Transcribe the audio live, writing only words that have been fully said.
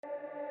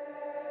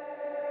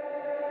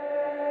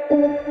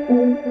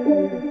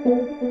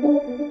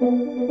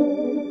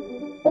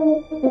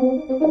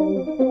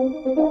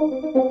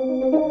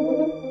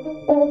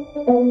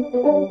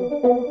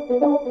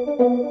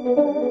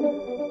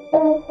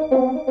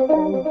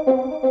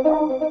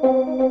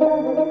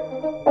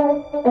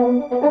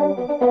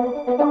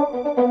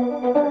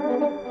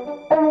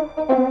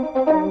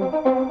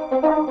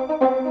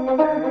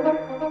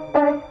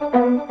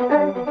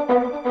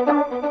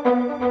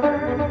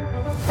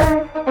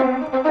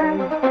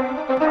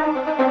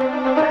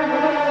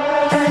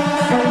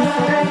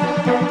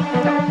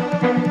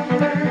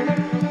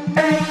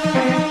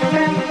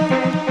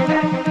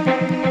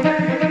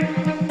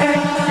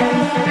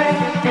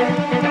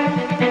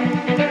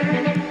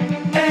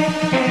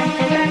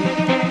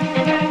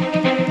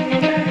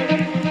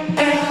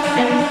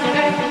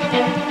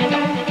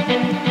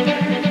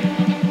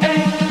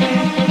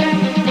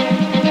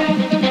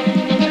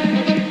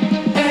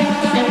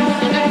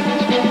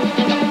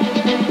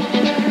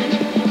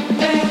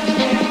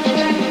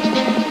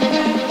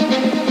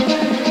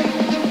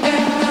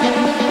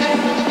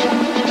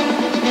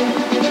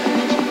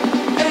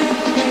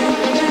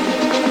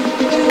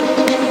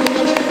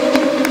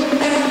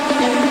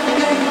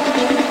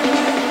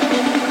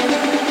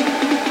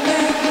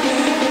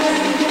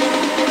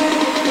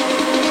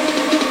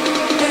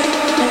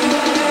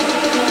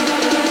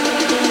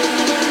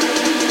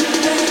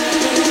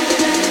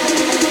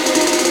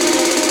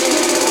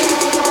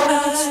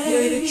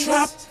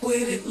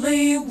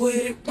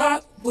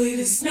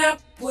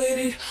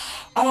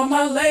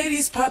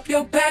Pop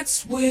your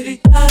backs with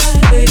it,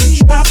 with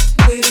it, drop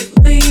with it,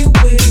 lean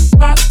with it,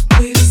 rock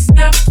with it,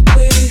 snap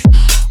with it.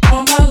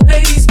 All my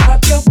ladies,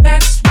 pop your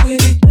backs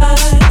with it,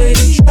 with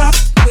it,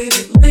 drop with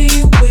it,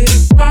 lean with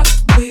it, rock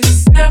with it,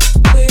 snap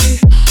with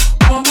it.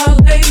 All my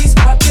ladies,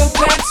 pop your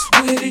backs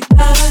with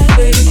it,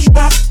 with it,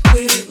 drop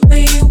with it,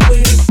 lean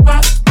with it,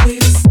 rock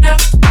with it,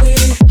 snap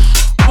with it.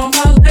 All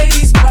my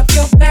ladies, pop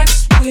your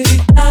backs with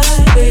it,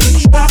 with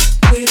it, drop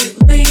with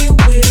it, lean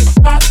with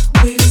it, rock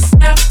with it,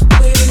 snap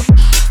with it.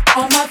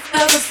 All my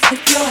fellas,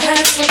 put your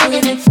hands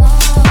with it.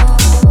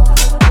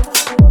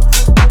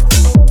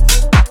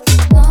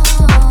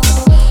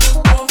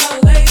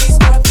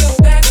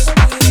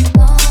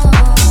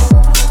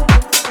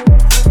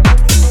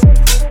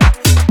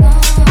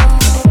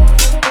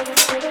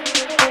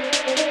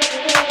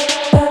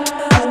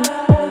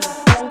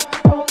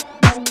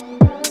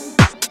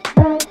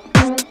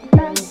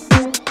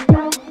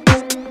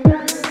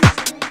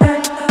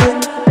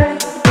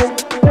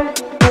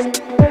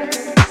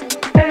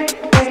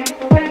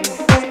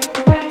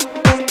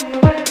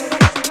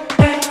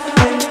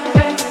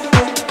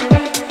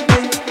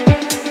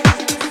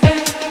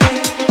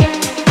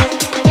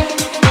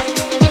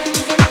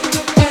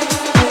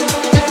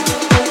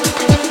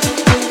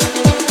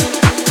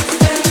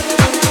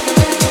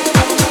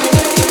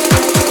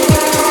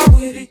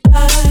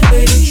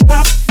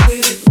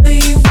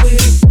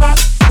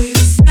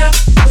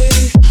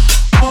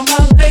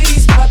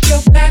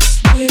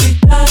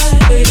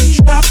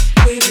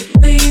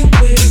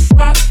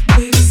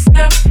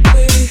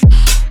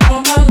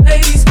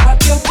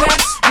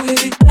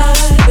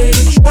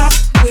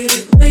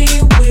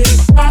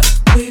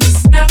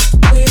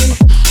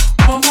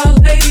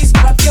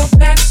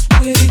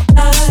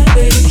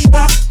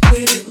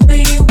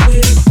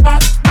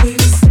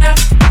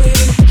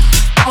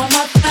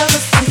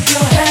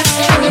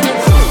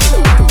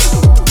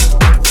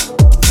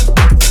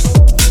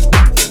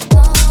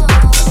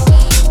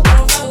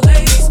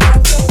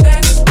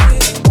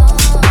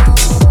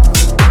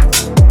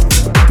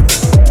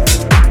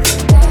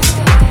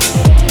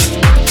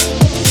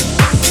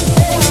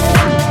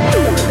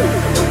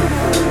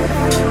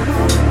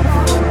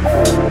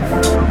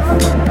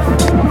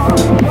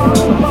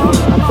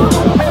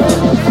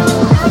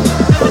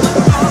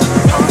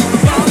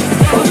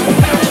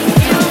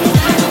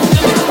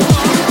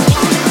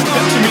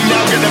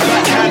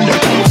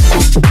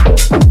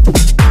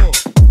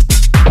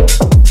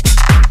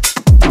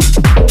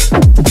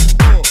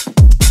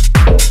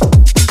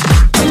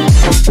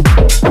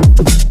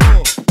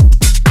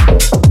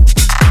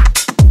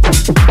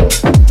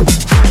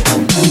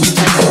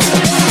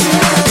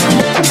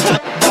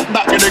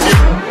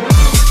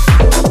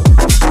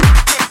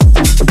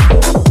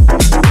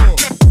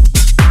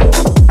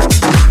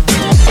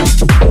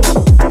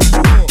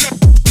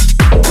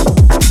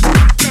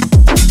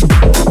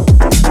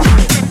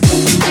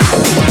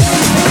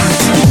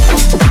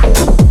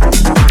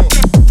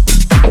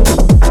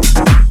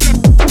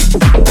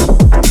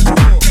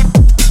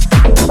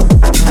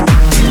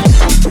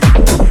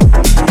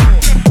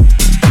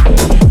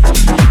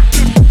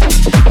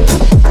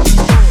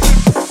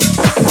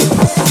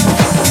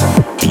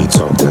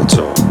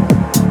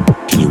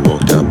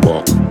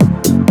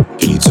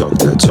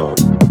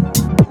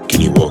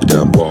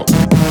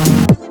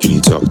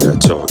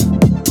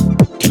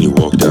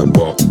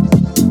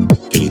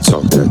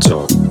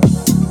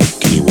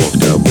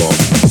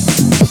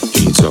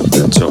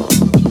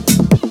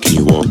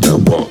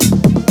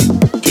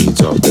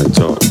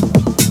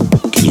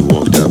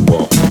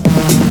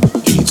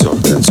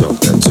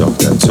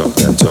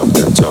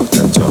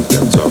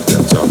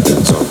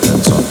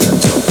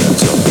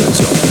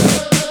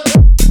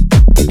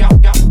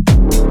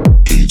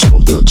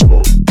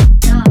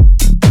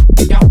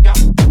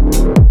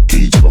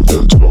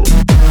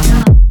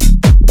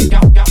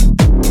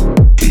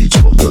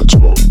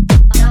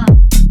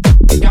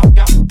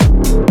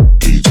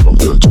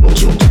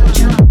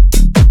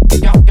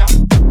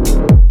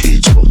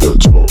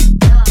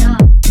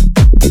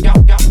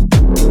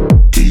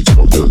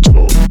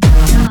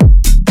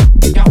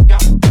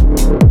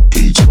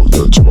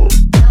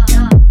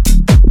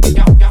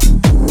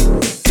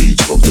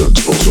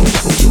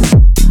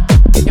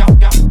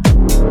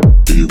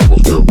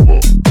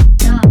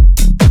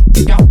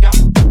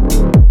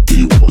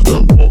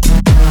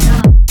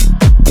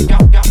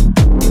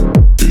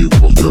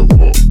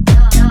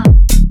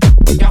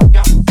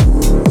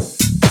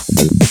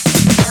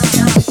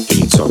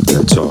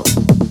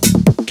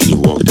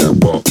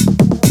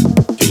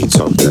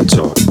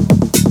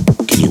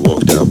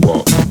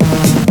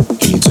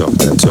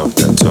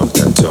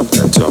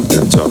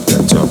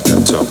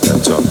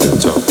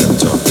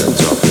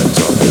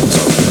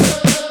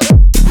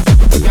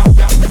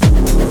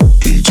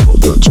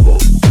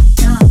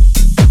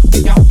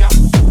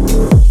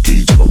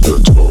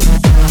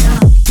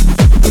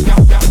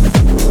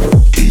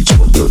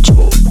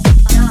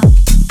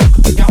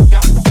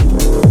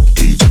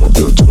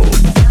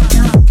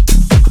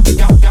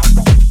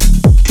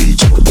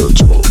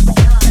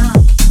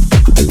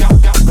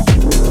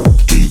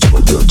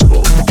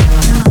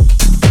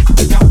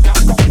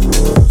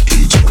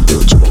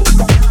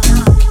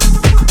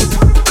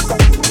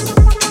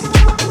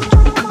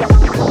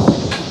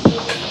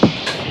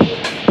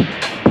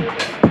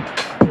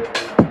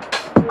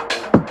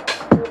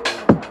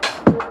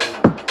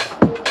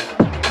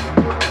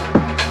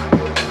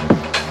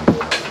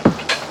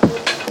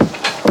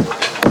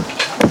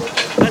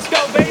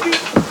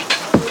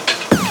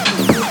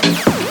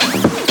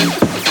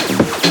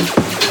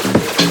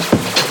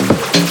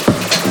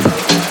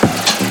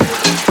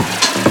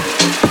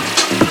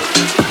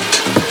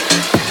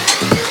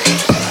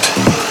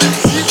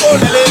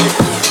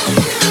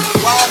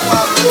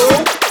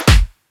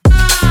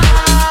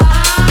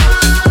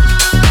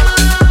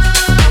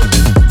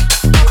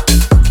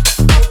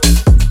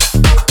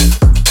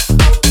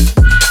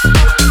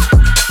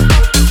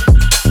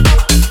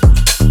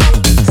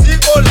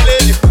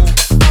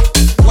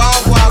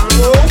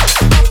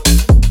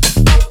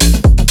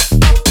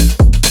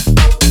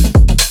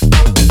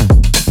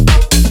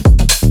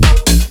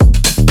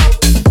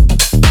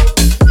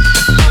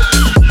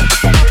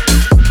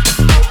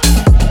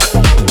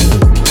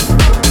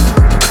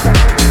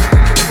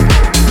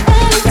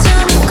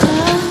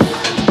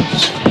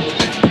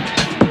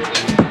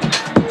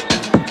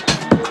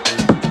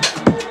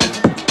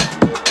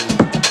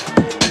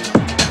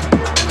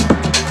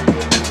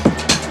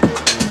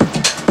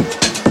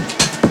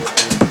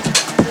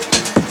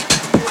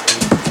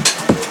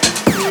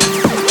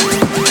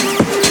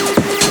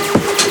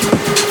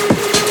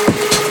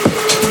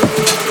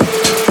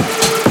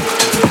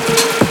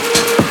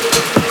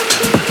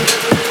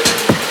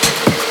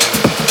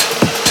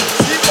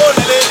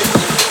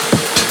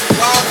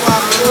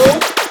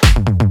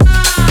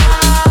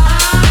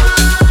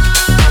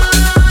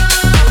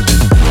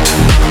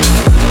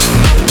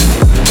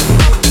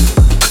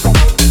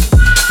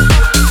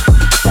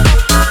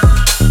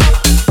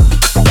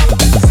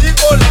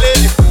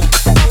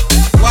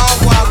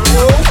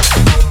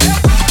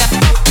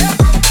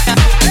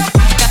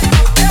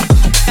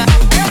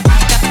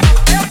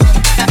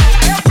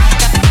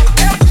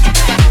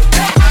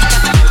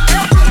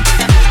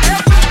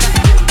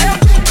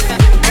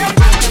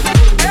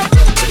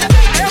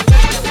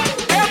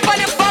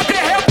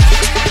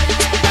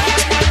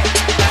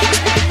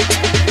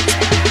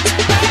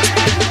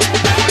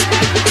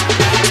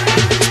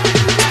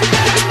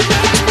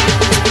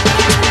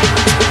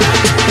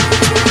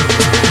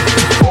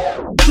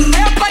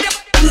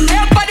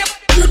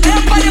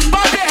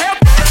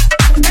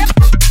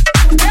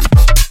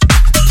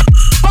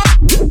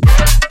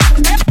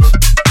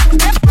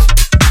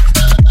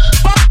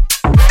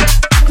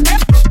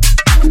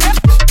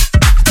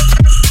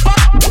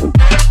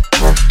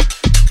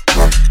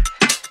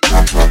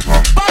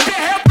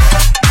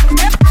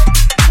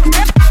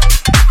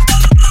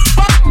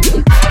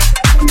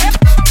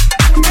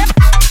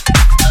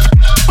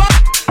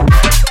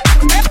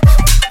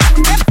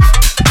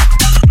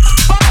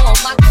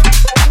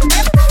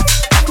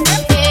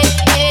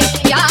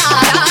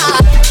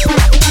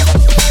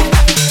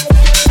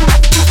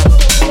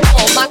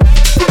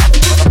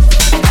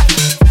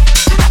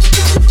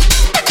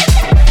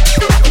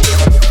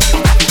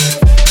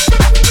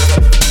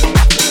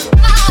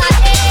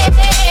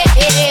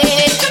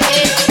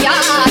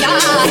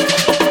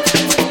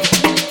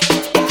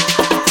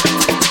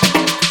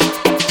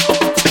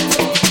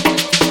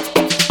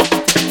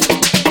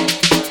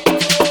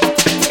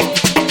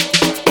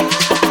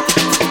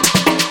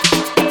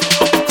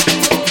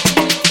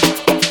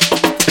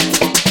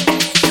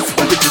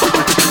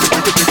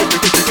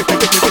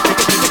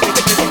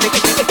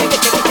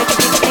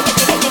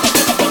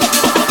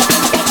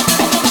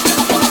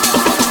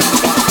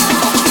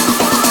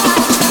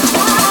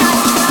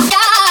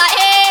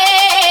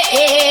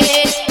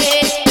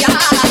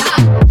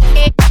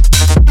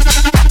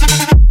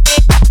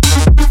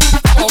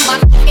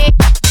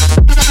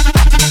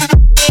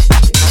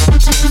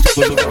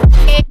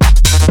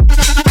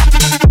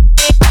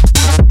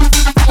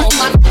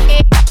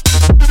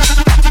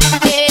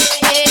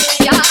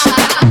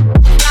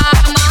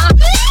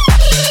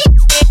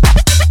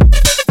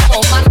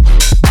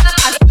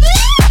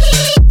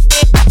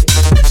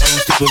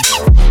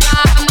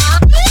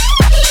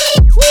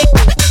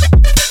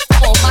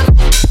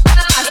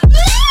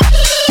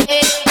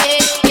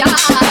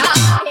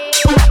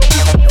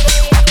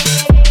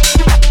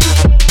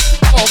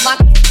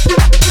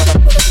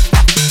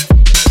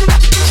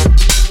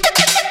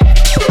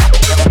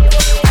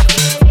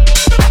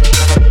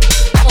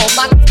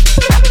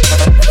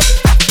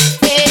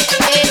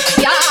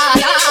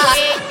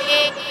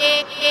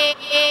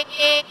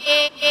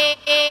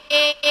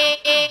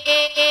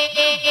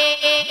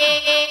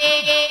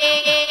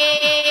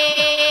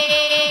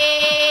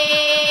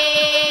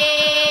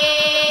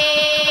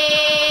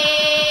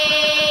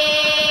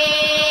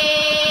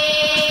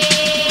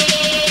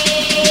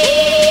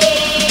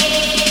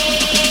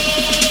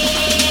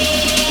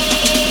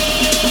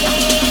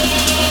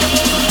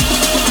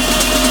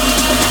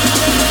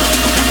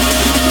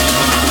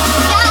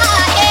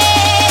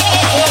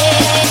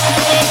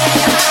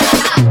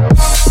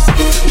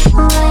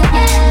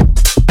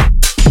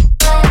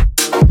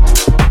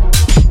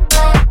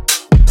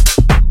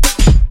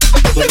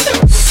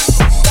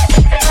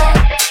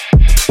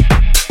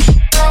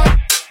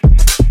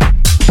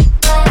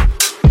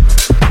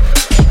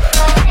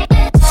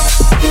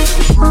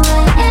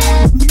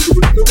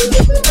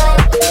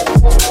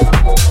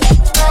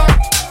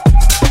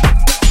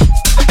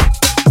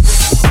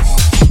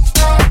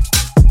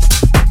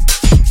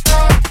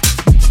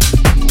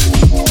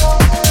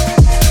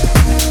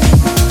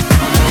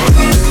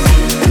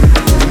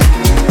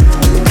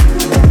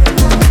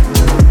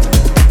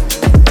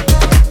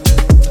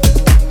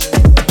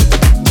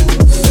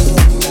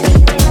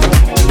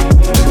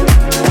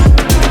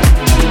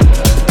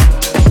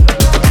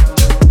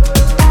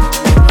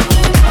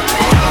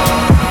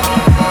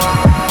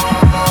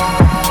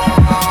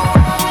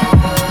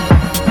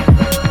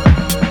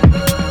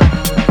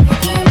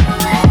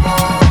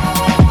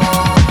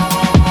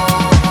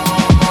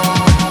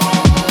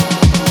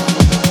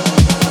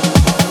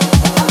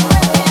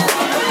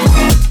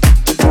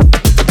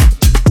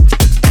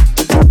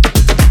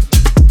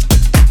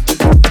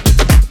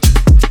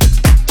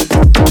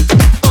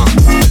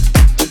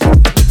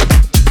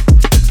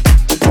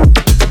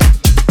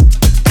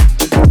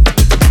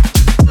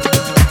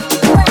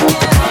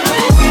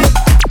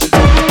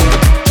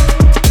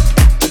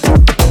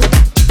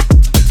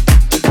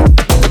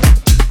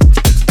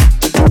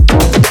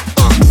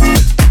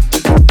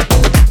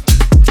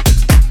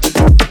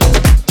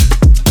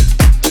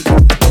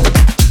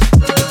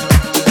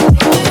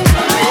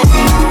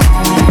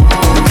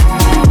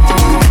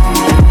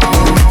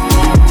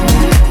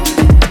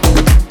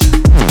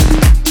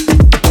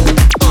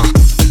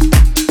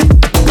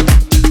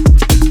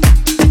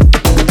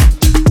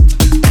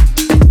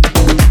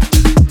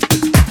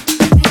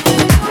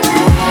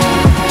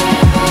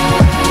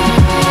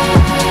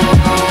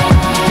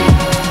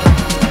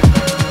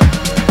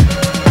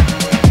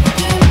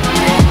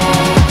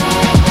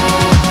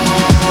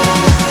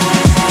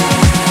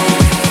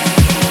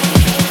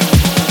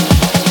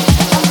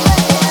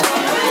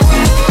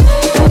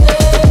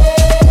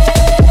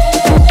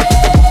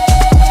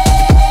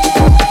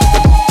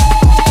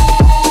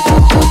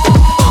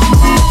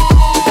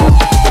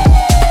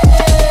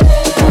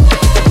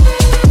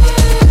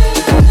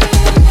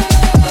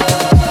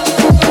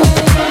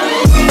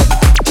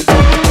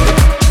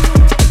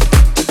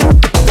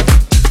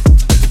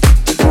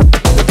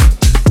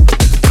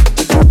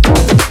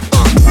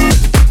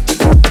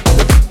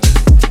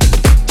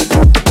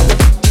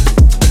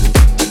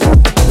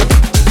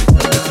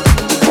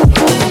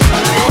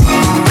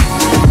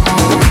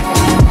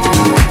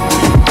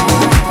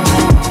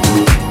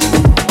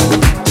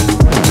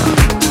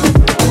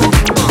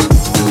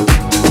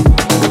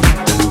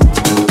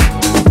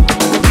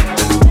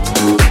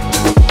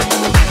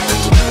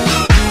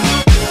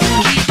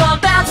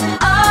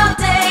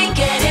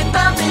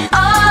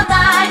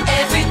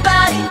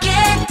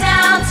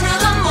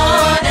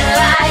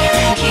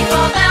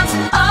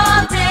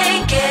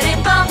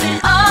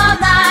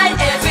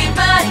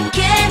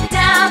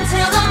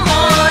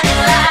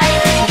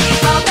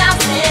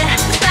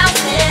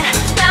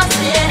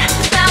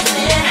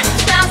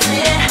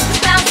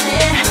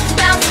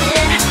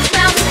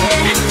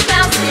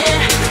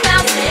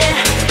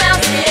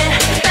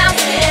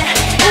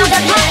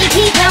 party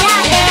people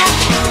out there.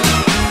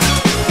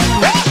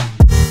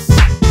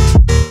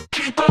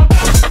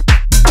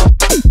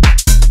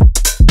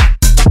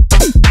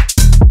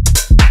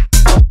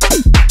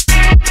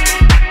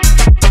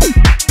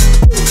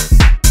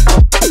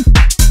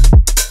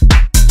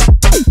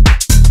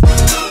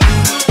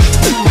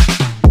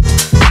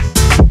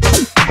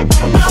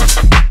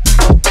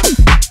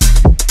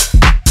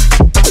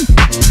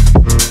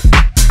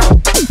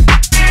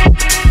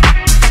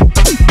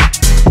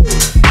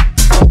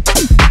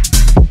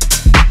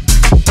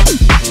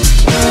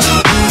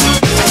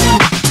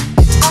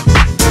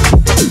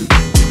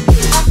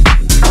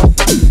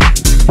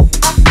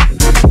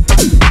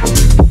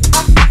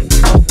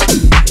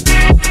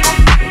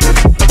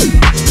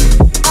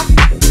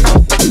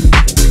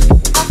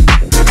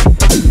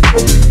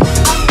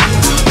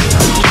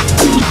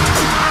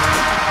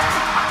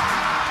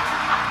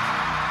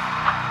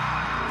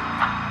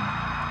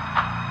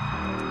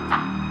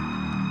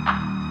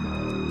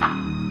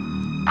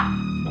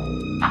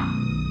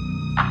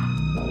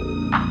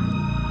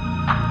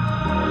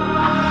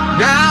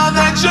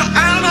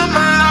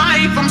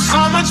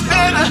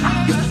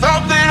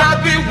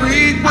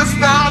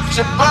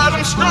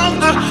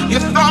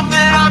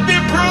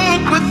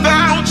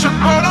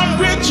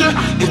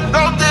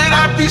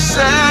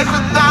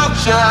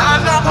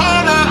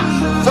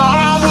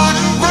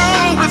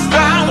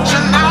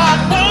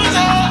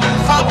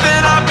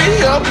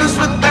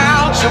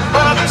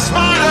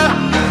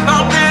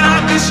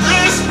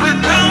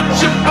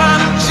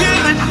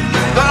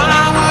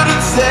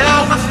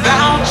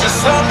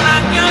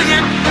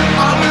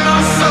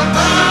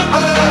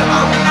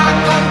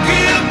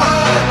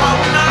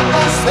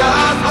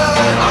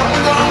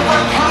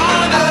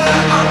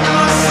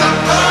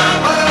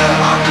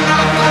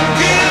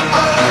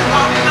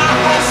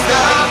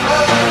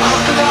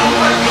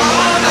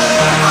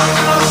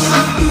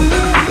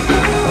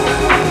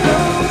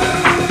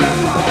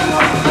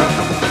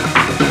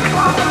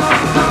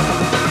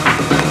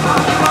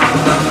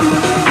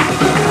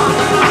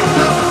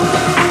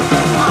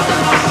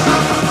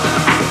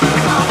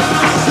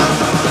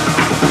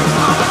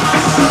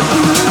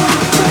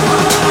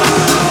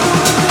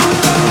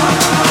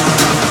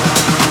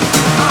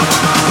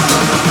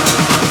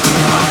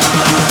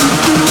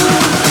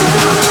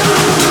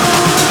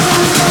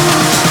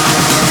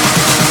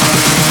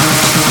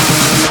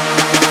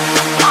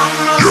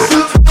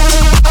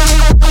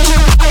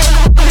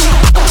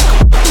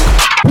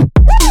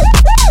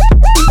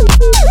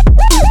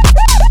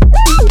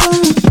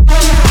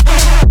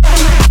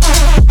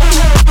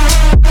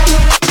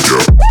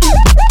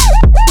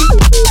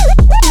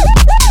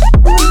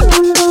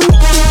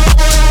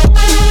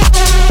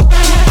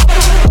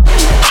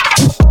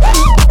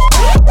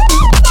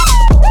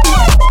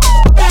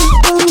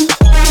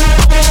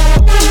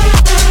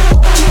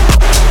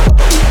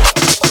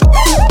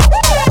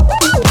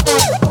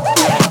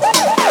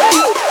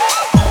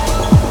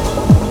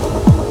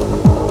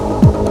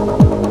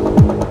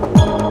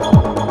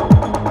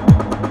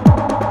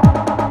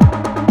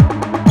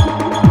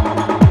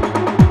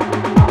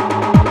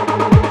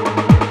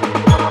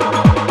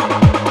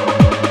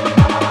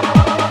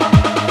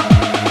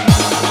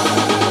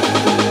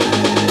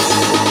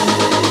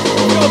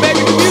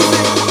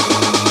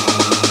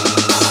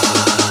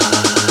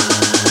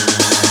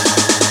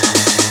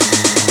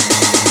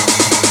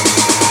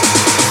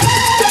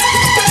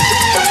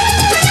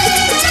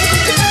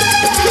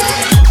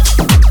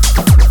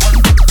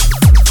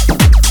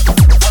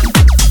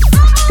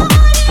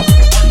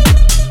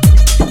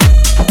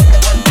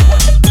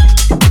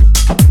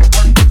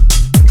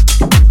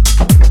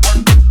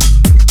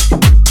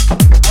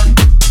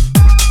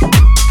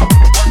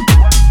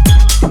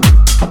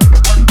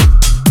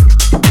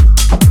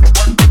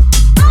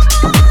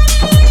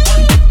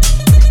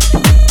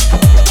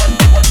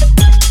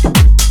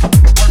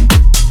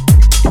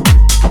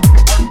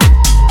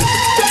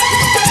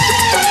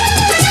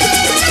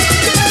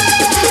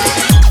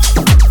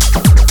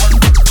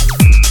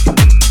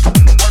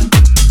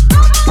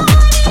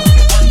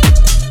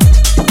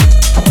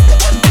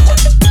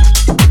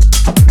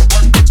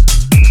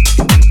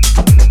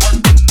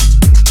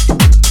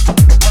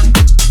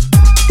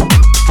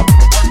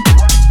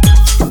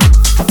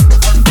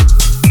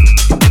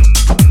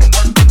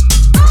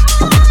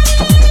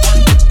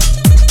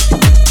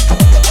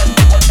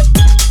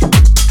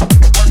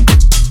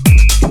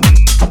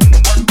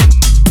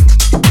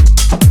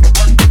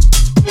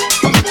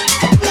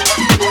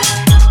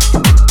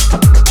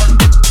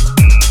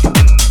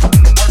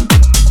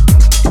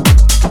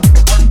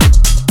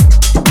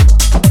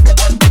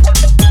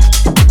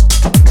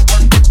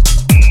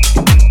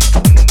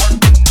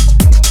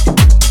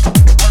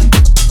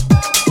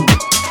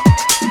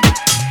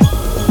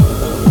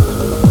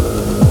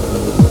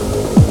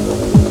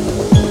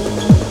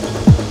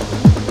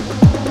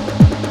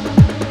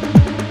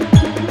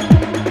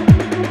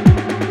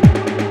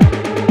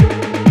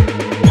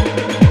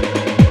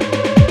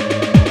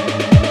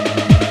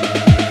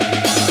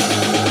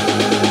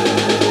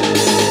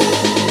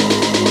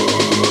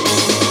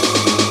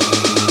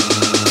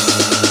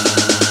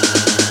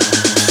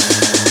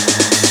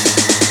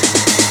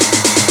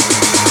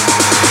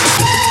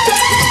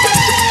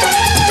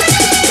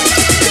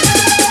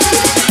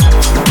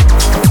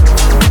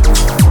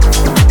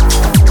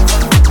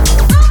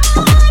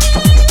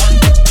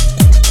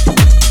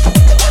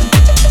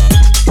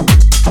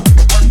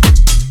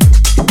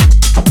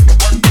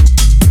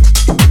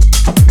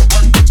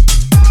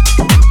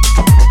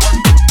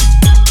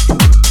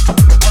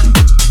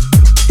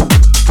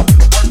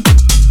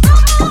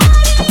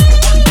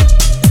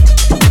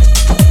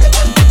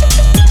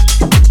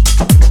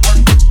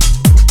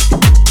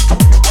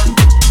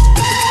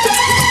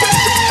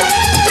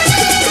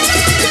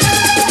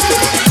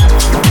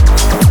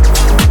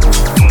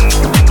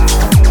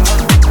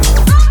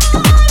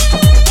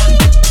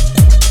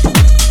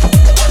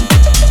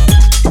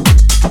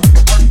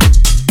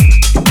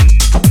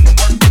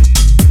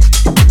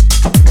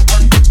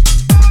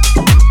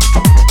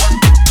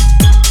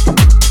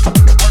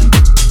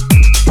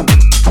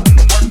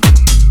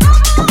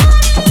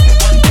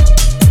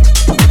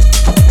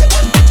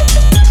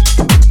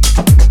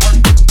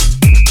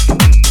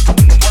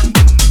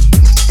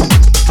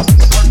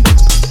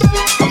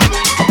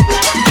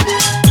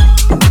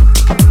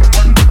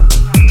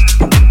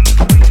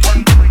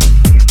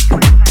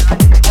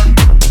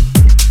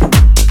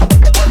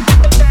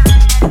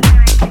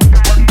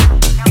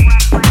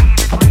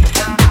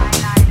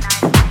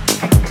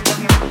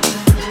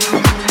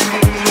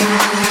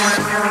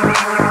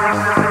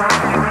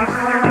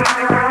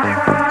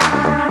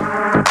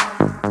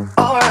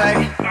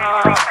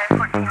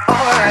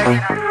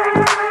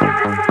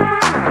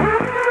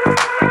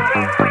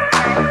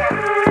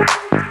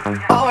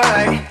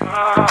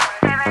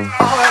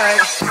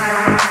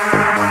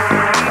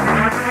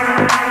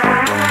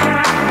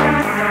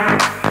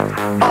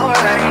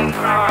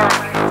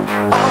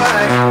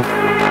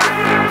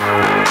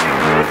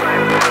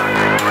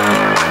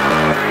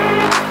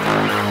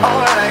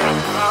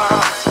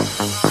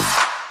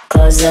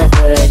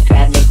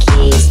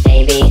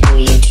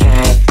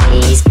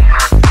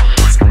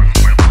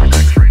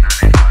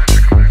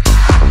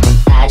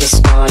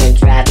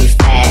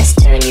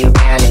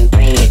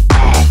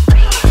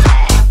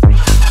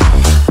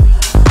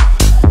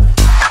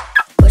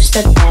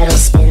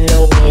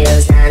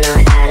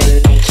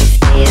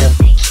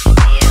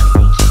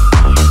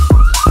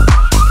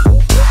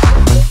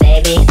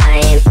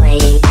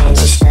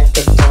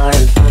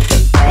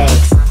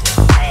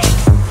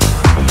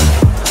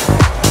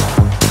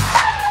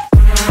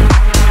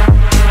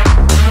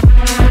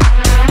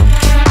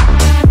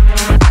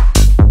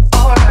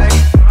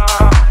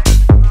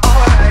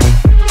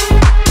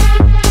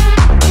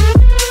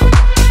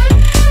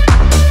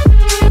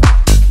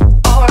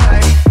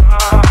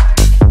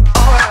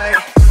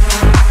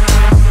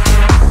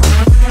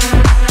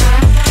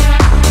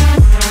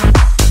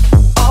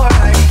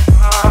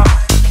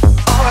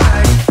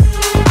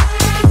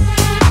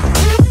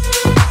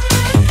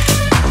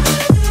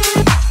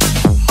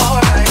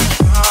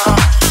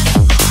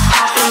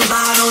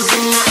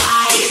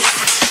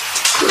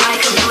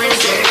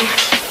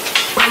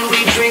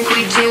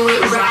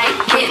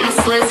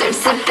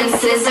 sipping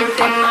scissor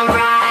in my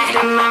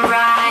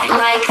ride,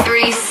 like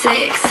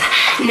 3-6.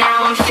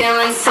 Now I'm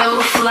feeling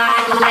so fly,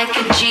 like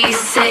a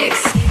G6,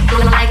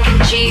 like a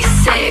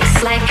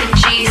G6, like a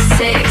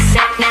G6.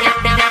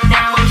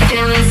 Now I'm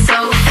feeling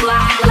so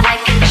fly,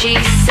 like a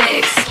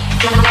G6,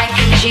 like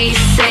a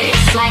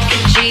G6, like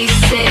a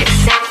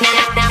G6.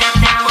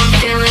 Now I'm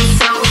feeling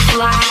so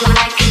fly,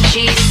 like a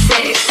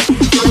G6,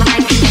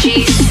 like a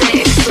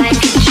G6, like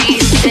a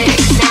G6.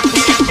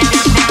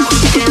 Now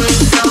I'm feeling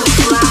so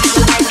fly,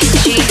 like a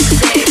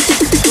G6,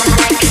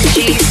 like a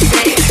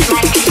G6,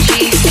 like a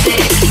G6.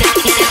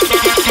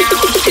 Now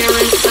I'm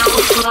feeling so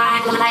fly,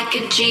 like a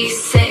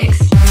G6.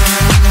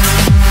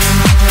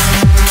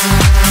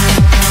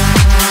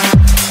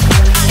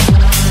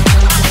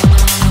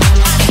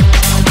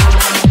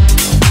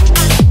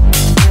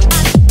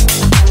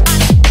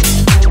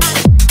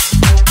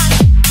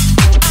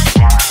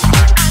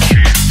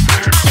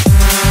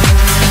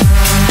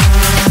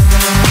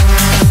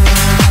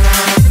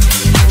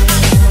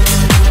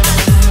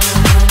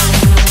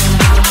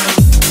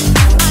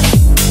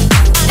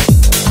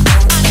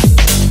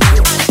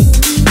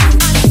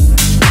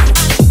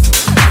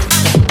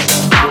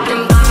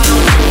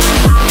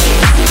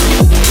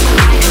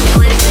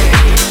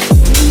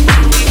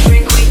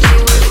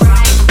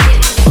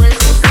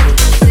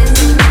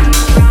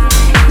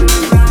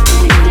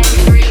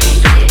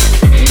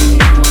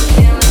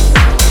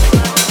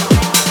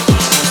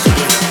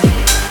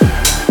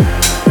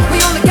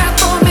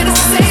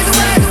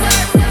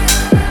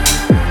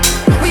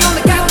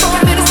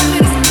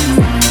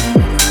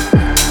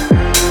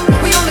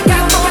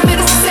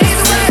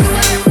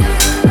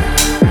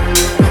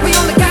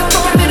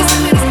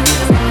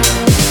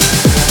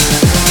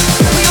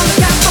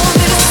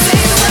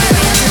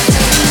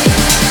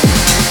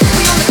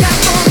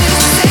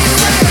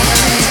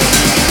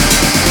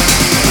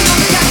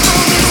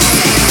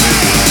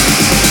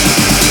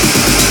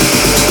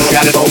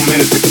 Got it, 4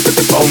 minutes,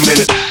 4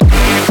 minutes.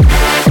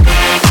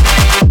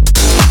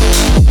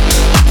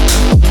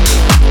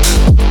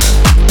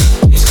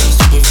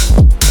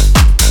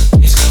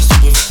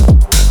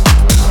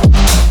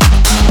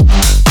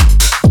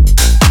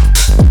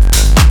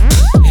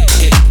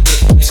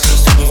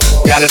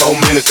 Got it, 4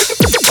 minutes,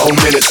 4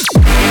 minutes.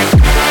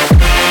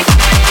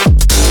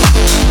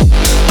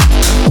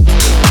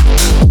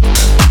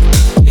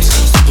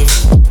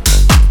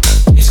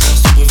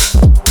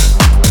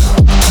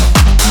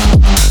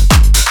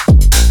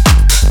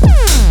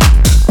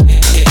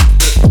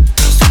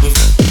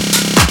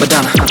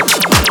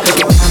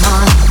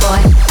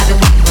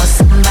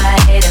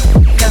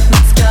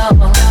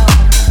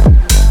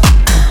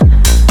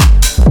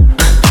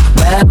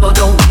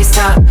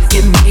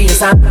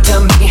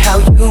 Tell me how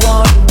you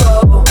wanna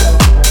roll.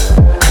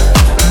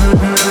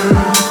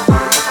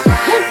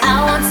 I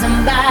want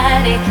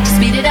somebody to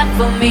speed it up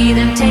for me,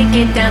 then take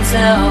it down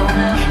slow.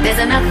 There's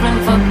enough room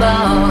for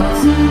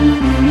both.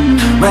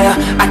 Well,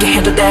 I can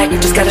handle that, you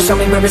just gotta show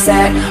me where it's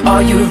at.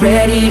 Are you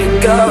ready to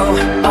go?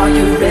 Are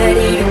you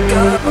ready to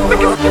go?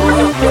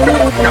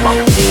 Come on.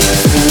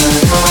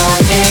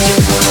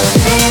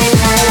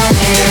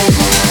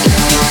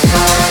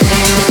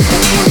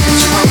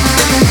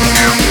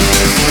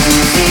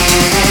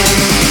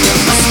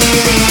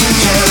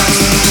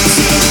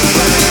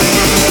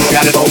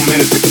 Got it, 4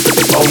 minutes,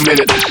 4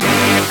 minutes.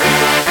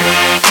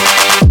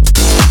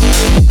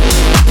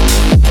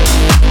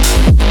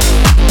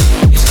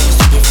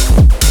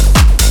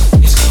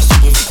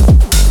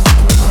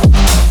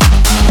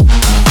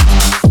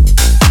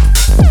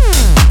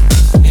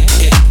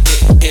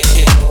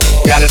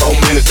 Got it, 4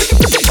 minutes,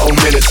 4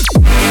 minutes.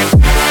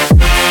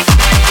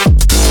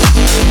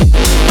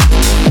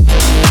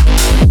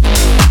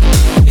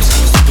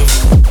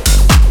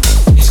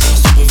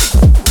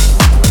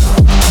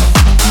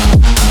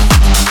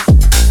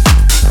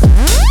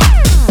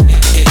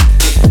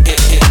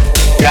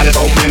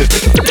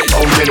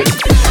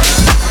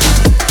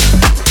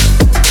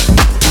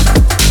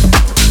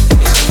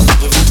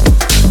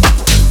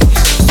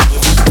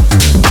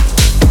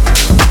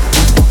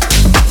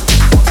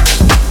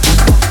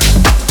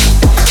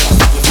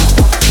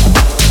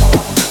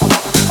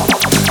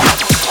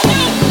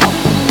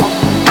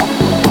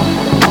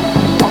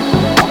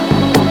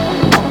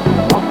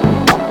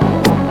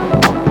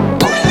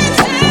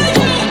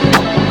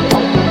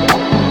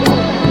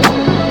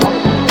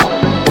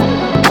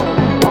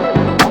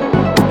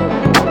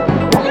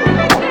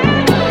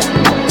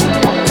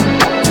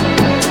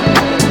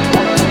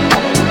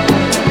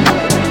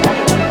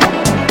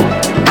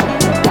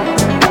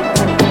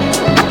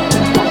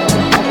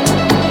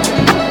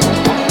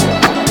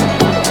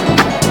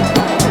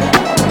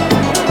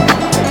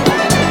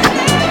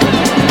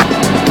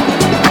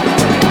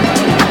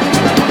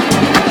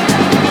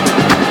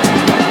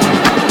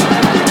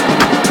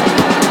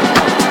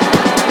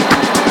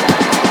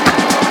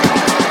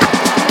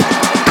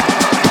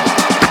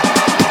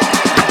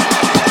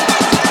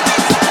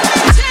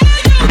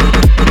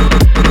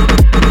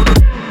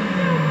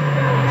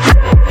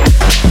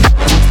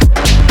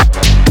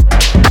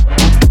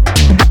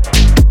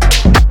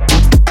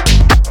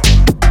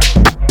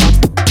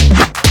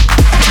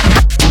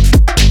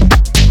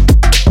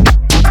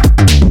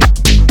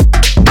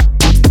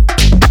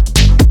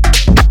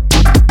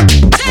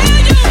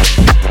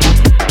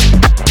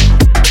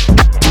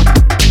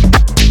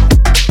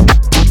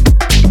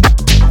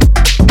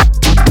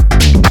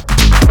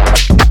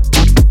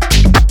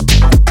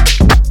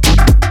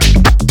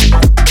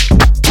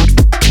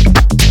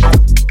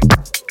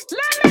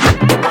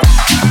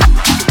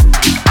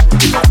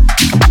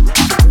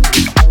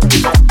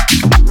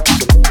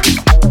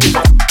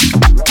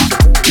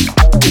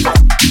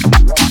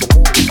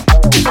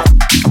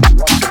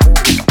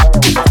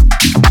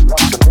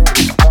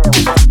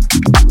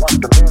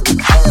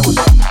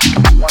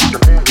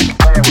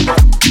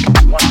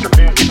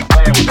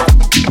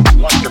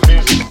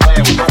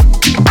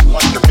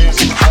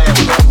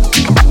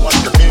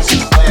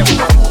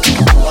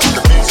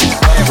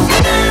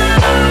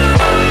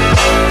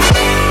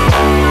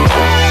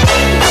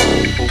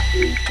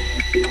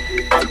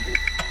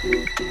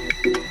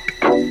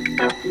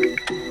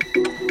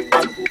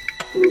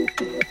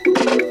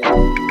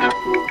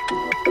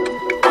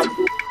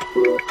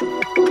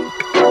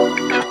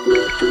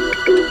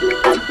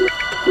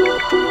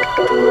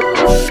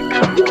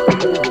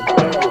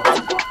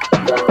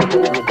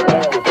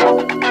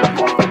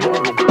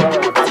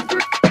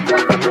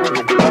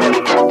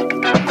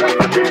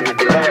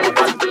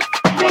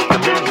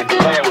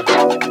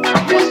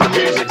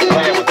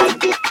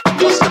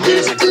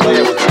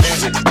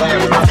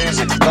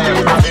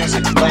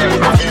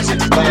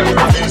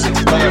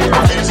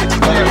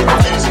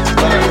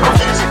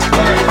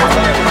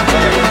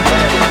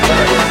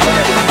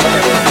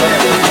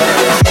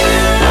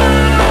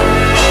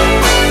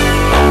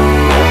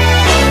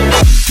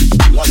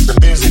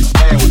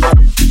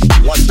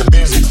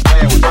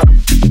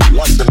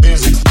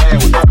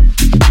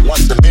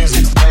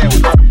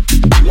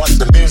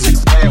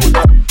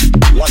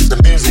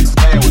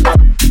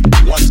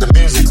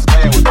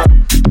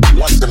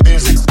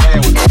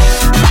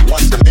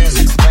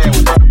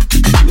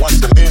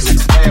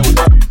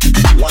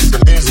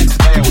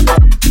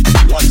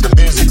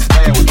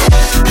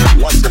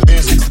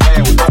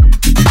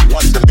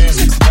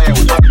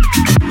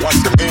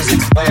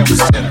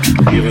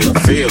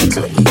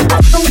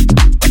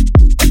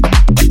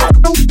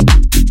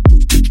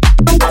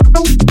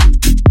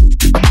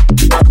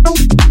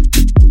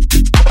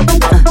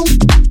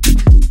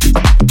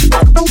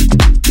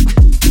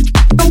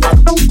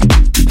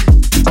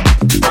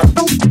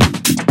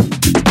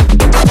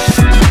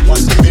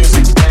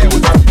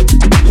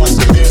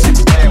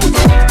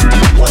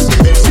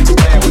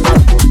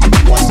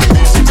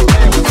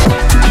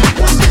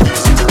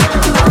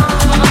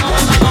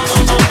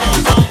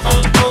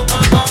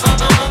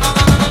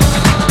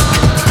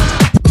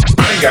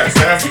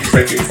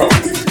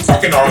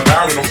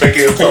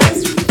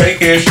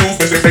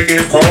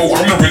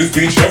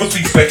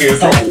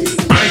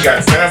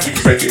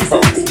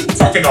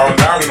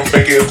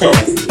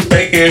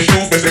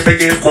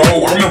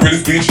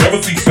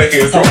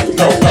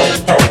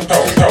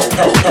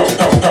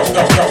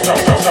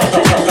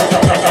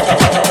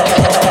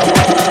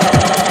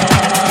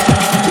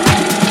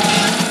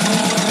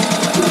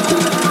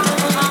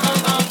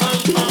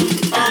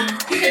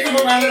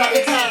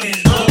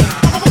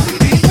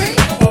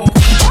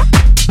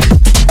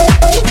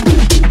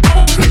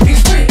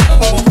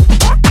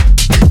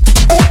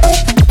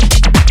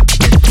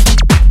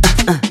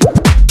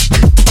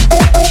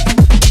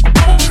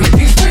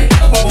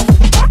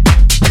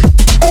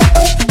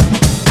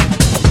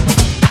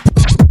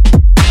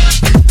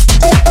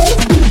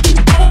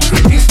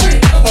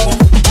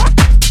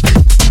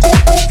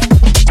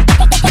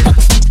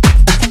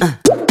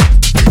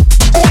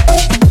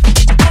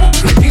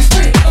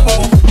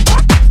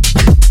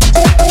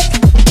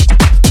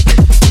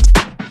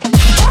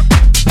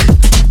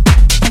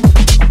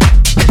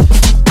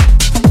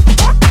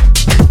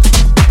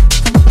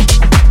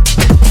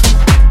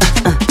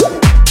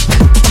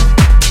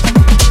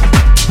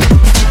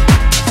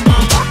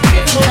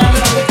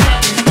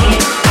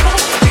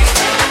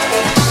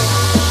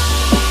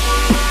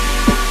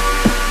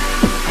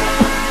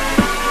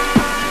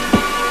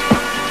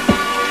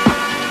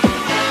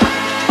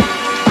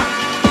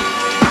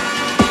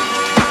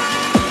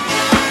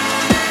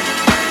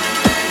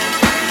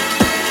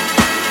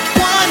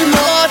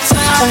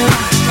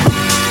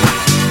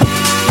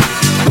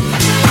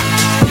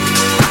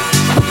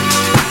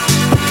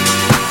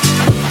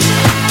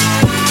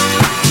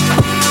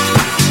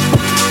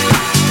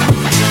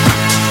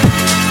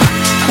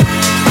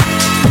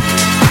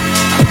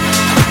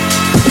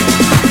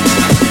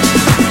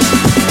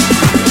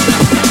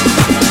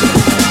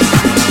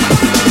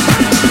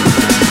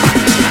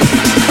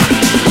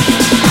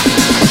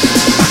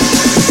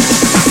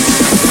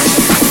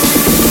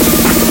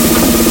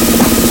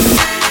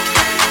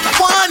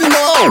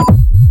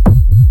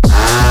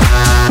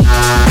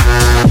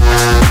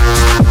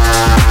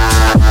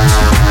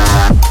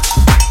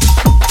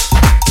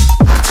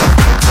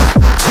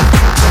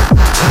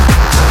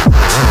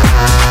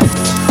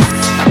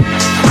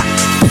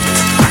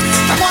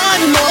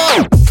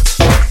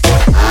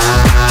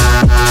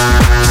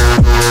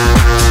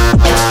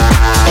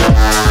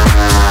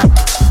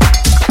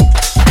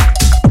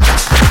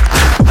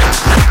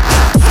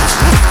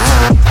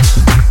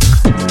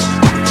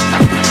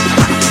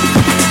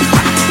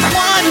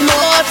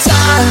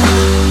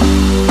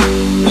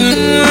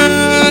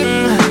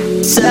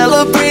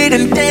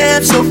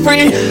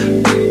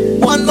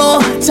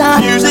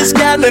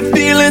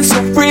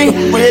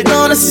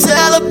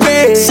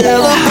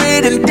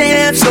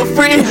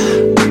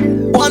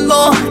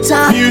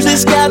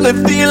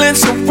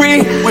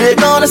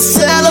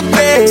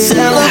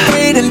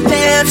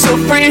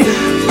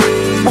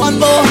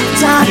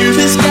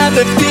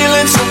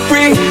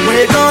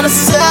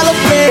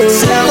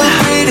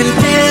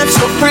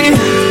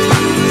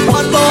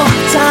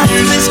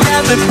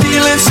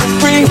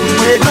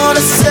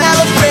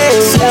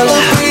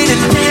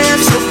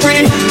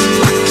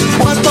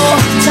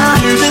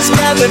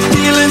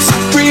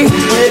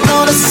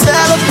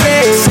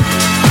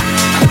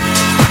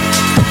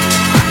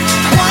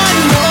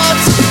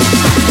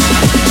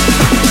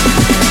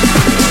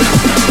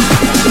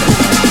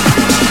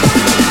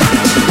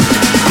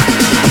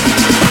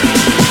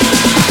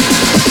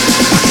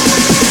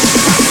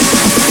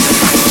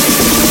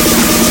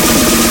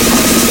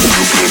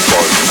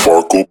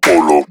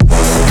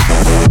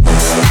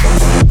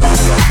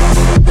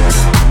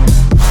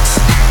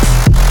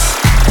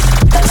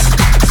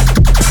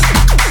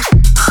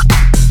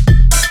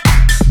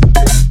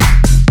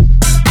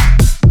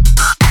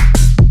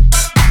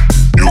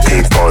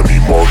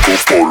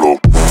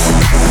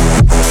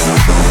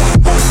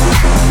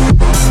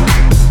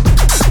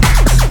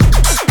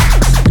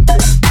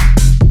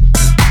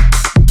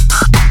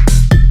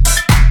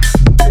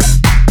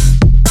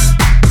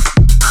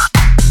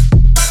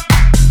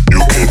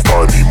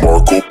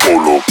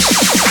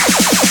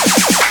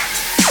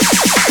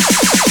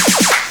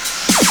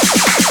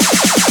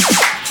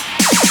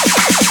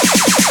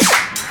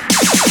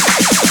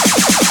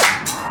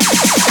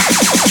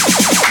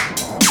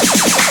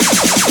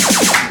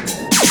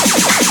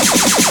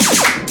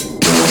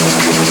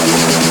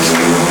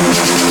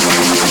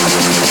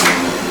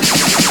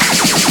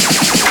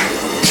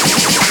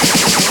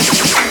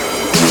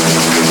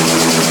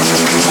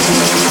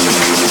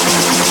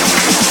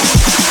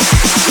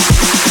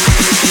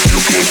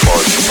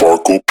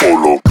 Marco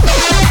Polo.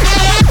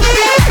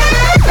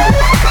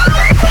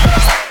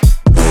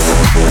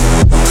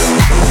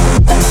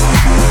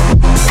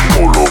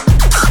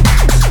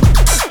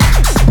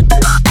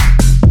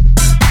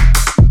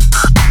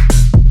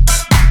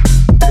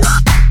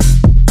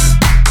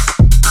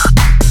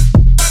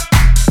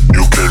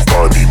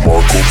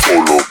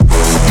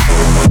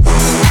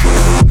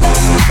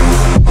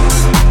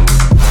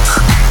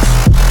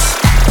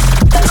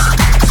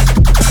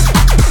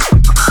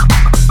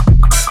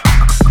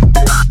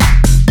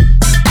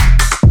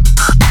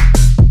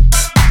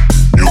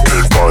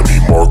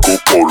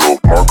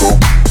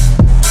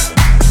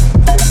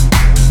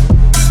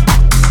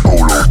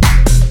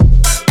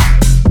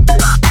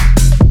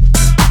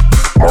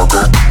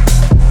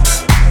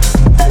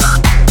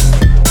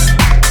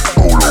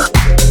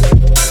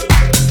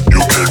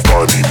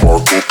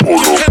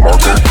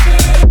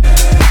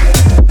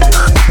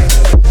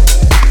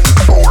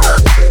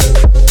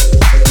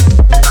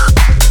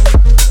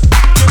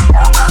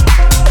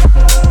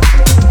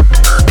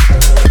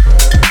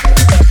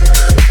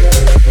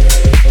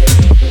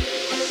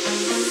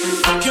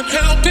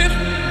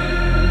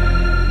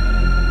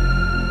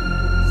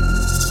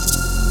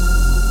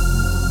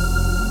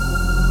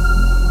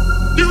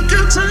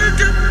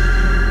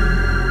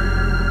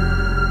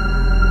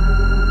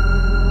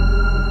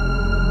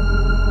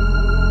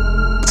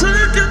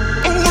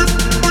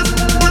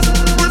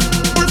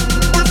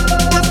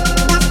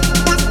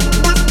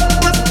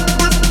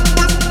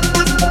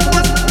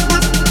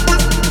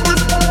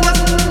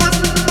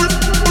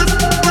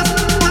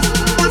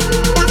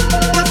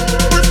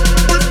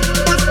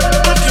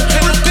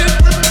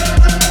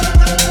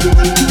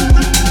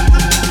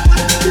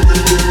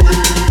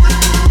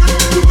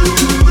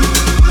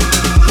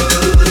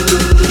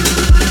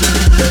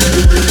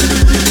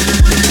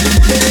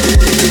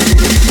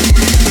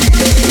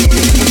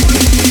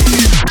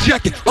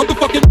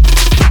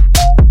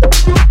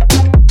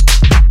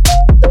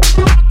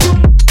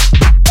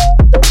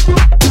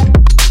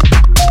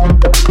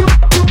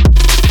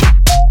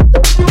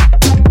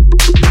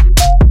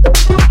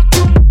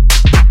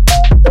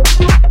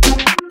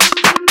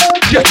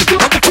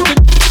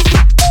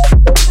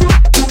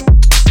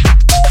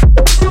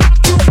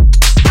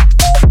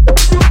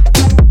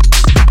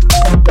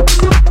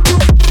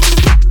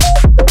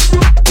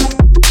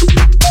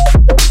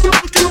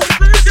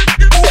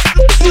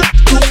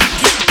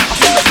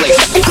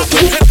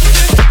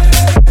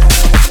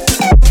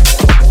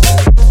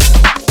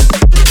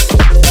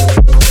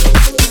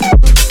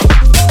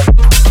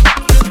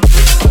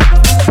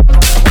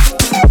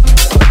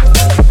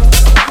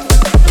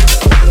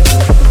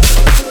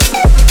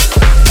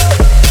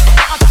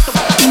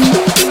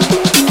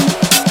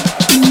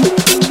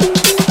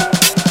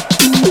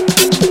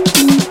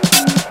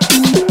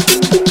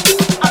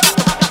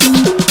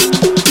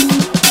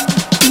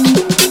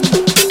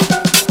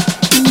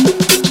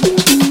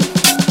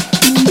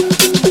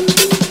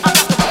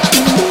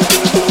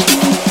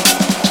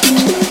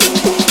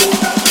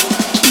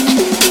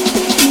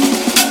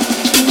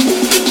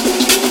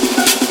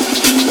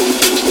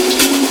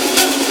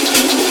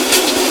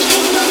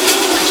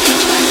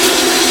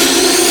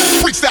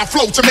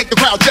 To make the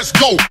crowd just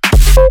go.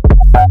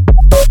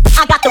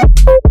 I got the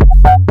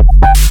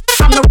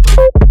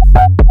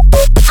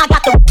I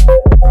got the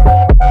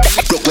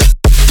I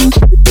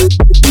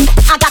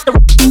got the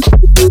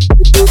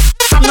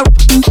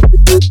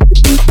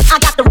I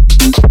got the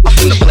I'm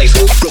from the place,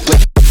 Brooklyn.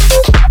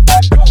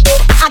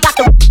 I got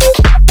the I got the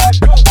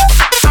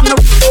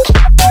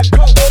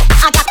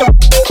I got the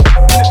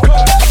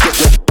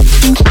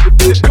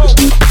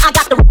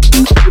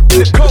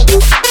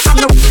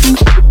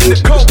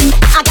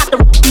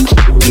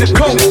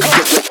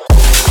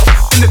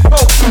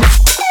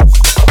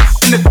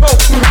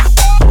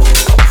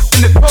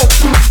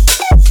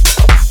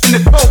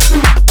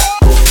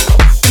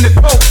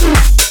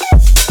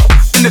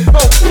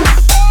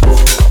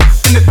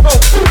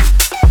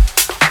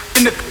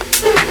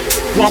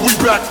While we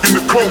back in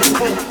the cold,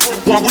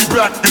 while we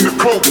back in the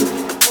cold,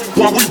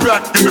 while we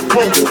back in the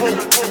cold,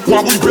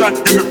 while we back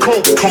in the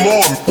cold, come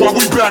on, while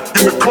we back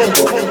in the cold,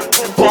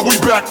 while we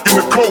back in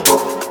the cold,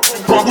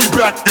 while we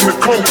back in the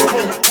cold,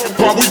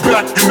 while we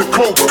back in the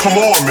cold, come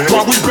on, man,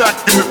 while we back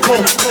in the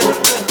cold,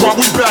 while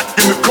we back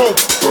in the cold,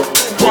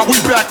 while we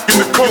back in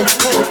the cold,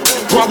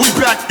 while we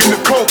back in the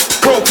cold,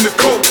 cold in the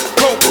cold,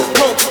 cold,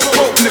 cold,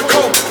 cold in the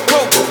cold,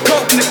 cold,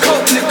 cold in the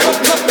cold, in the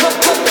cold,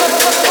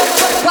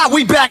 While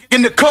we back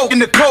in the cold, in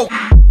the cold.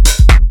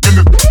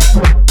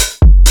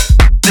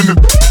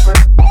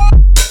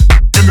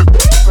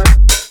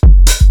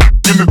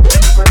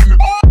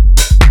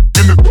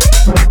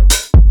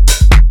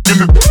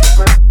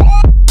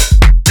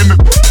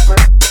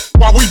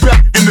 While we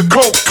back in the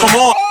cold, come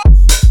on.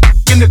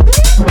 In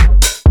the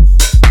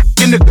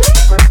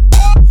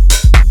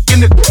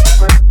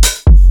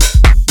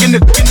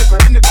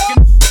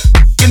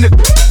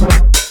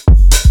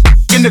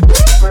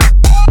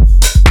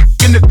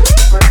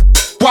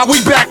while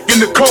we back in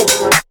the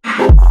cold.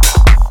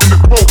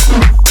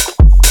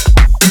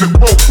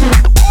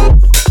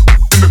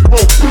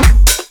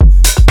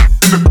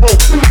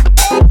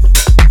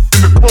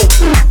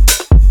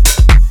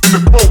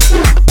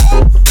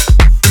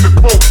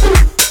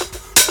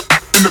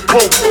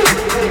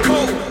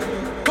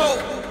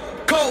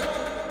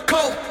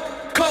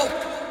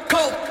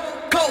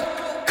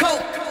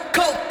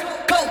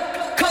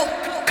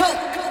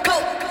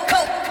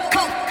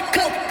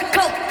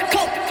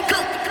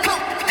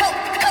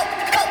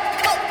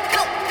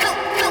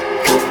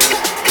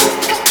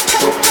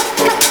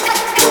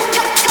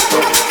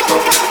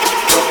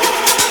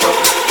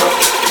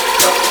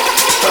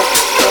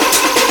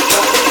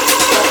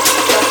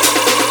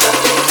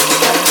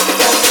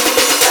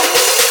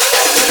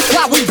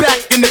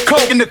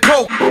 In the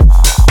coke.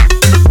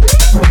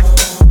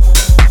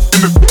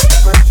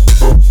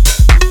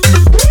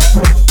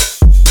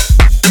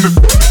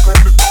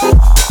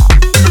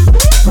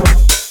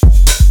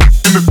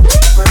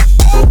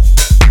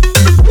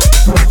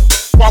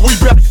 While we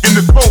back in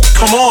the coke,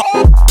 come on.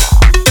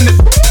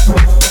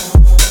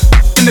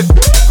 In the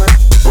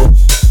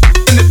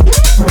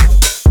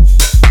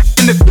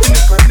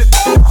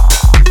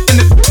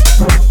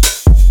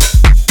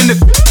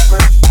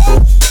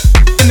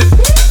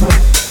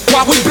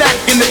while we back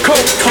in the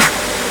coke, come on.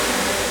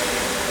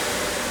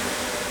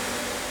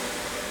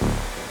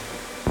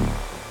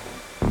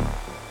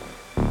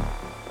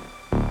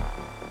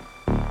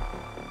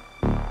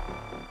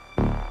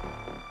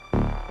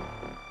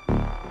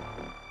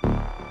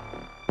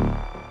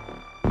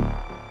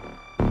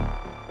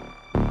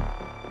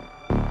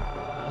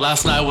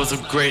 Last night was a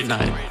great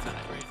night.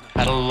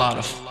 Had a lot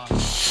of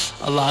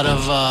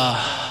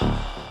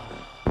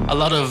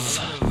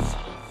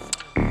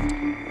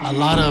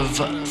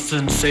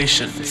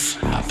sensations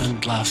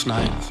happened last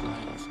night.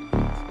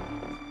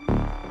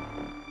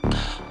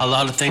 A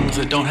lot of things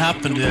that don't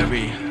happen to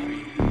every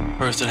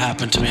person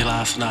happened to me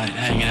last night,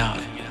 hanging out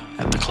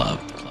at the club.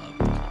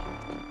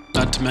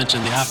 Not to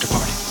mention the after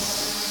party.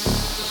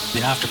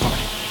 The after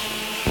party.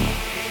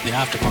 The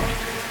after party.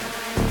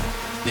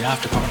 The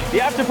after party.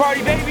 The after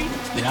party, baby.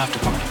 The after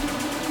party.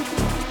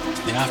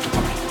 The after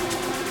party.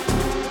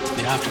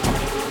 The after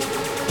party.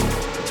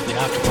 The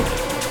after party.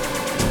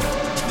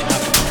 The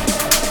after party.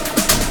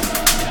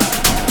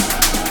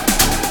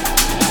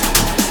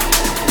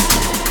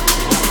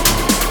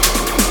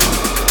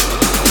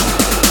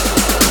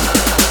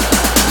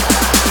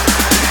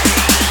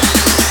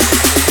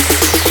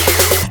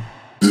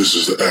 This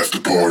is the after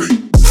party.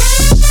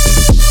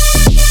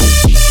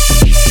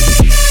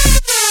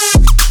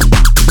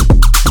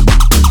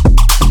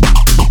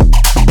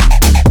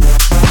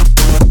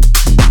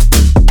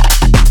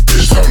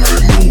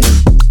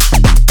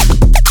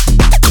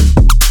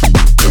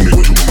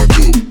 This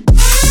is the after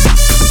party.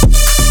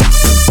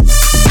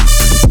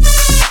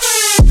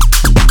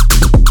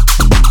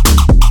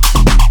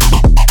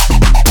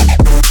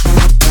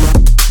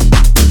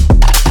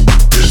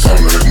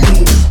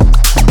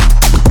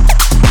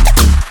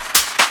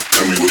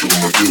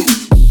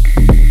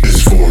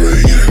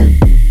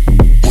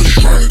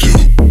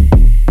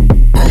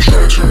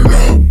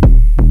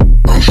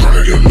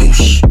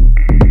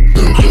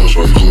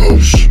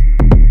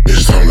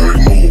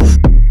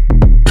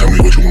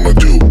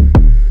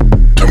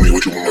 Tell me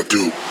what you wanna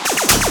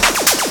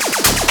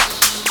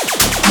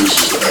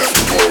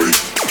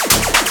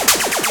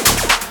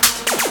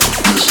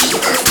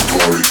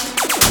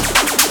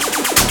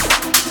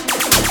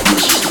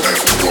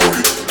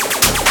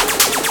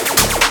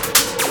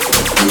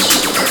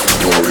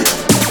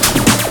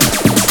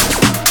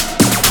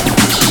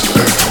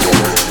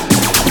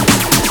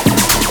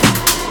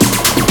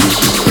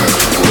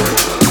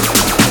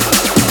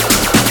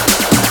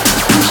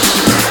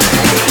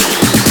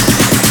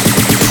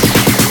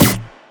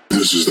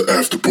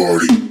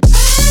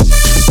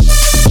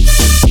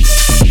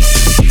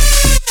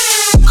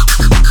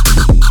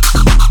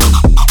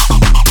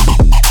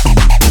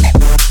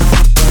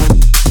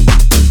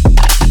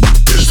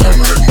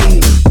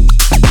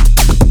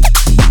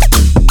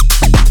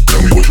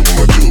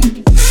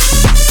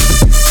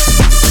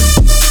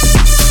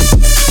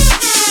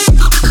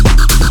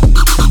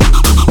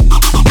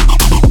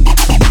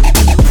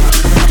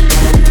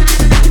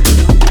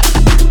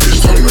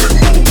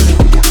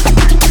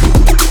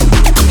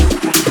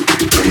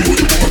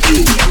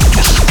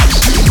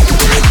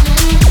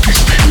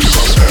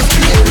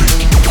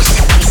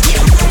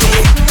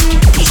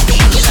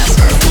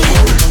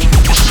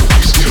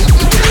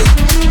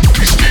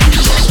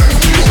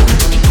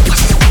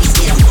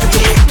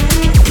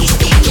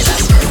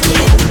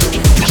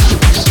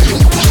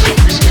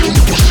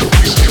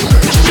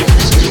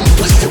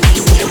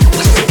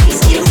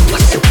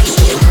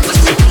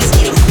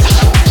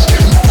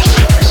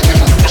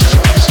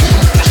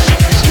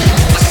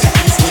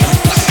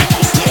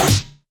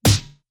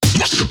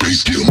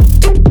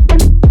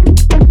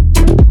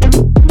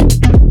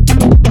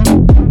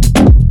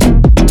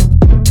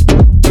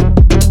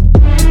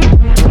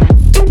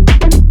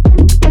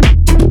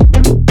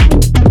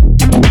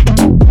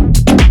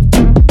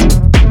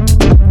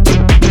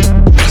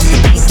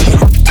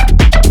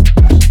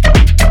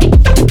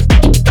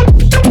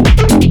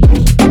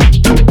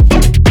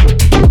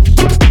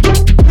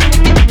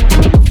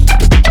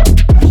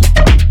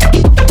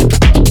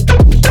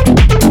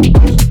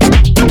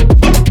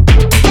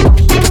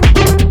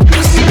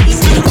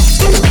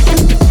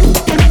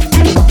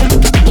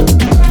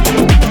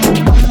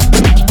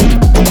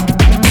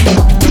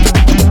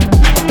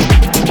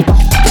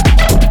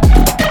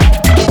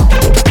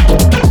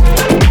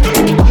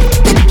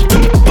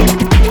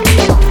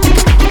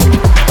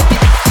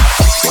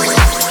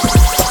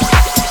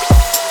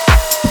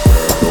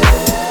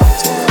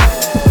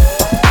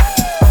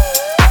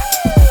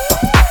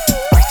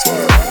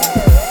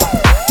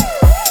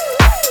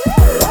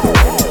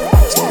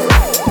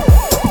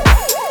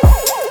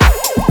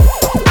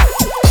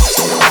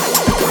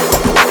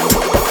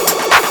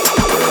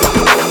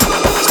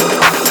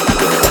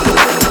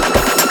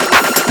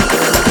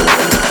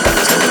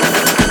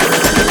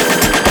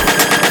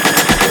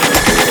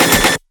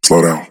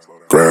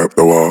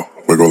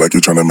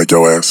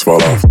ass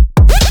fall off.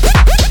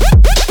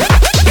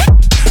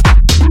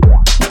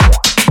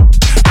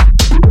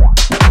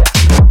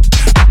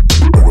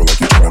 Wiggle like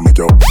you tryna make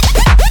your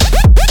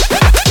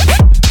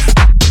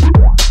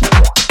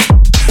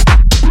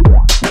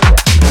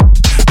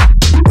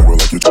wiggle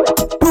like you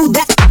move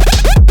that.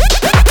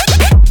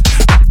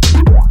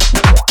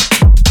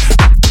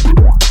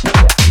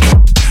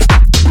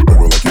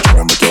 Wiggle like you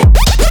tryna make your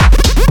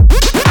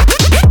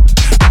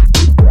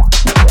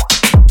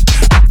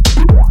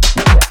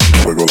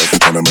wiggle like you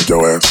tryna make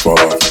your ass fall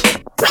off.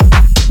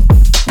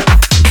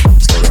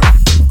 Slow down,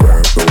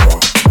 grab the wall.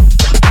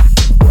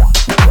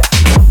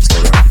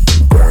 Slow down, grab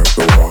the wall. Slow down, grab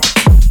the wall. Slow down. Slow down.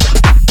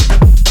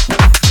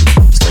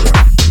 Slow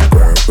down.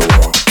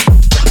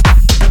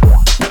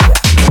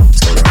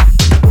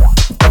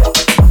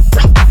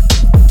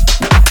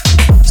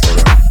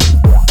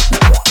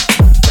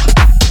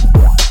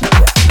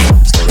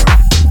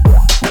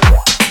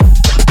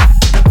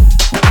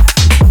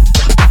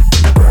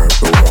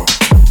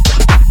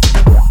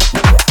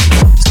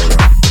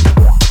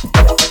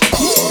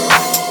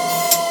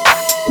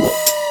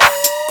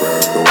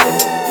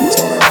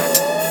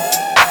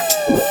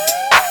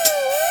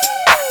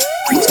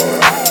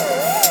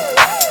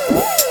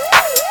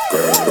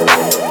 Grab the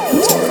wall.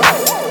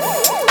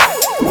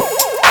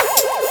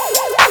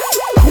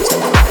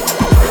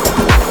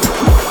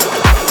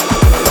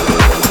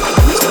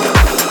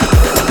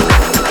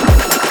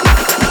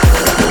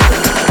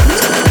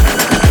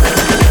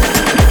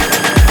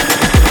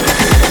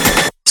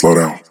 Slow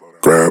down,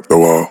 grab the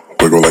wall,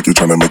 wiggle like you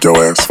tryna make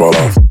your ass fall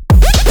off.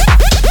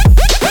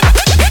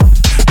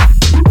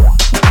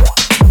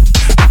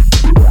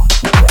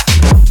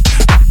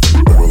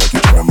 Wiggle like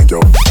you tryna make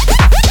your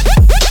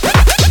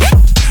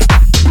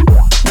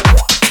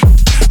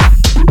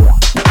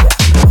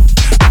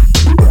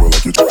wiggle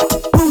like you tryna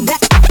move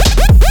that.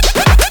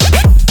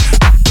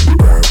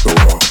 Grab the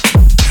wall.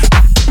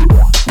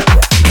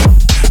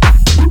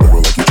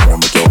 Wiggle like you tryna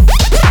make your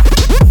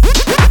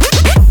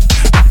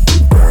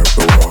grab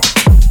the wall.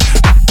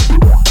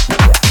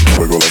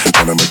 Wiggle like you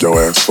tryna make your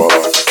ass fall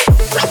off.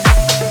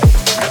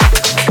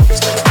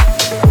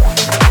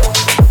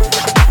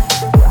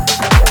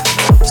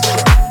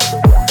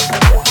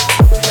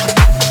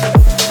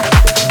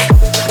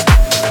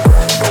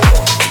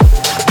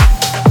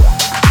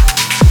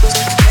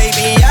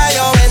 Baby, ya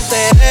yo me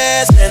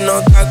enteré, se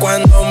nota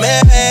cuando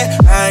me ve.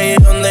 Ahí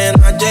donde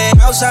no has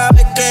llegado,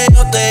 sabes que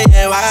yo te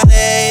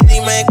llevaré. Y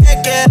dime qué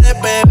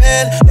quieres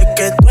beber, es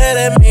que tú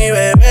eres mi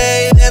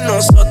bebé. Y de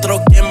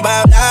nosotros, ¿quién va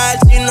a hablar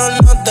si no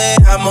nos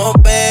dejamos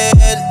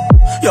ver?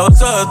 Y a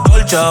veces es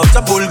dolce, a veces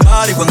es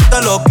vulgar. Y cuando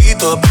te lo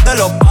quito, después de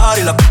los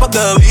paris, las copas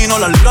de vino,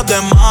 las libras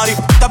de Mari.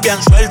 Estás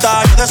bien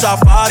suelta, yo de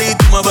safari.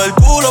 Tú me ves el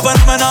culo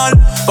fenomenal,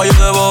 pa' yo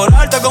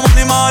devorarte como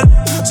animal.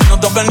 Si no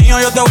te has venido,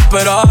 yo te voy a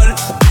esperar.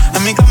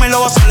 En mi cama y lo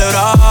voy a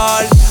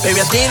celebrar. Baby,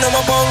 a ti no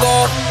me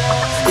pongo,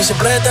 y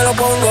siempre te lo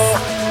pongo.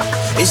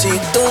 Y si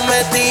tú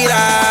me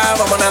tiras,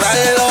 vamos a nadar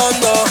el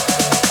hondo.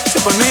 Si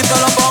por mí te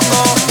lo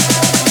pongo,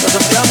 de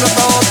septiembre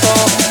hasta agosto.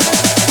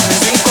 Mis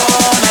 5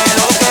 cojones,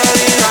 lo que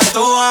digan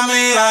tu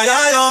amiga,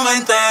 ya yo me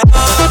entero.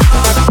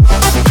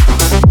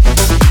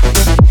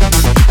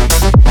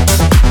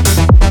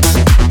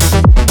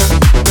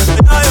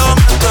 Ya yo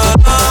me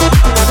entero.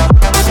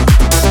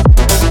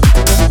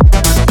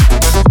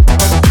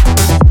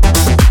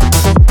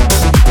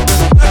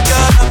 ¿Qué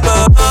quieres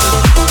beber?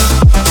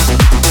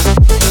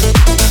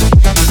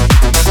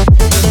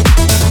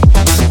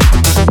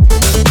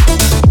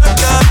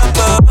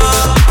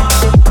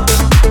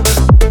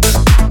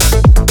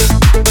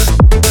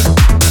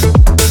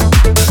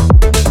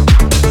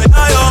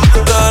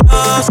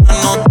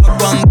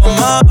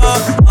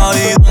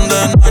 Ahí donde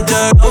no has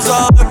llegado,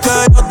 sabes que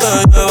yo te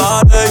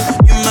llevaré.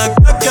 Dime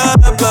qué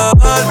quieres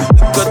beber,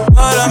 es que tú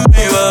eres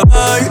mi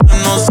bebé. Y de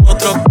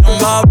nosotros, ¿quién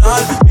va a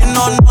hablar? Y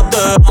no nos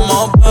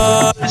dejamos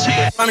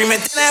ver. A mí me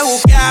tienes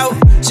buqueado,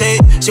 sí.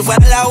 Si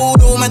fuera la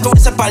Uru me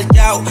tuviese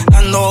parqueado.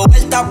 Dando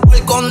vueltas por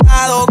el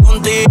condado,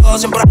 contigo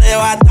siempre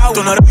arrebatado.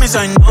 Tú no eres mi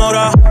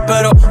señora,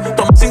 pero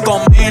toma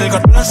 5,000,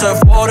 gastar en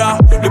Sephora.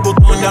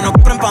 Liputón ya no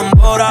compra en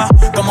Pandora.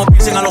 Como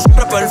piercing a los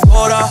hombres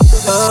perfora.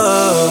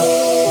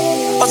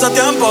 Hace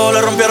tiempo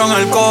le rompieron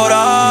el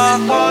cora.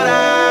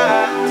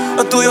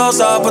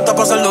 Estudiosa, puesta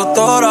para ser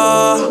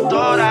doctora.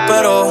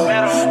 Pero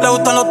le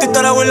gustan los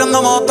títeres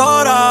huirleando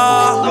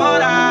motora.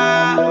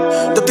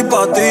 Yo estoy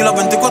pa' ti las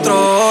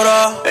 24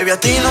 horas. Baby, a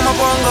ti no me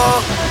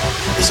pongo,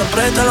 y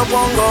siempre te lo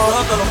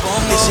pongo.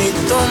 Y si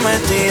tú me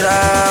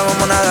tiras,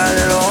 vamos a nadar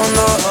el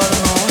hondo.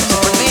 Si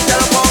por mí te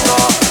lo pongo,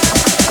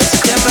 de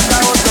septiembre hasta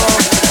agosto.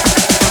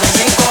 Mis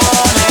 5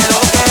 cojones, lo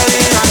que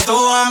digan tu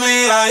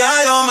amiga, ya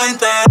yo me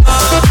entero.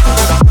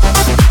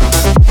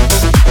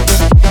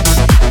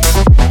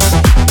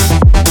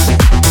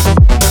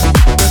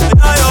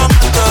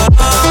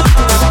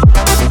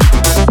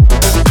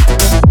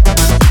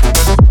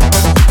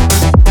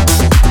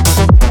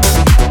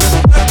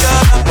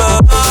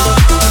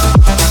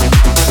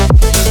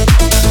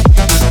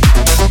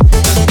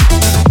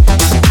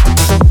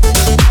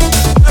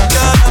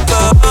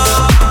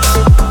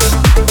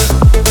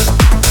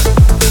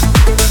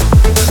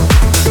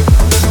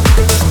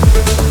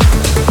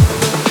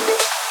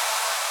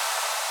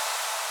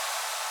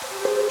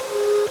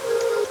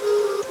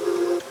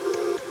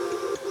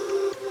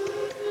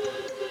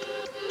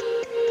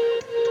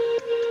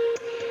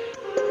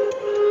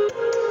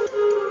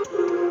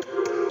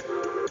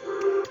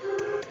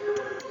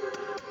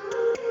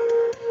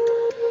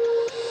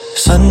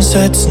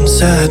 Sunsets and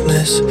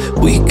sadness,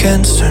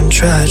 weekends turn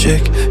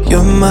tragic.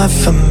 You're my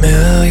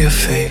familiar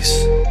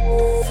face.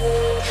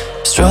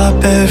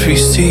 Strawberry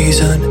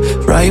season,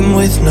 rhyme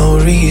with no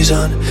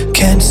reason.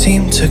 Can't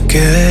seem to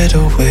get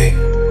away.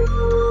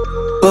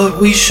 But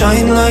we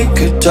shine like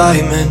a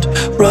diamond,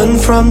 run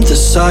from the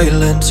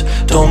silence.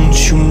 Don't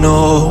you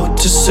know what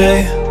to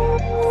say?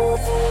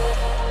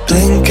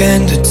 Blink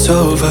and it's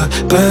over,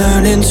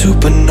 burning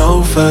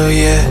supernova,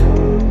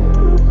 yeah.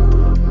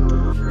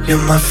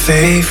 You're my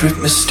favorite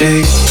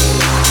mistake.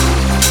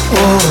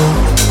 Oh,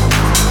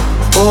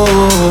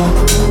 oh,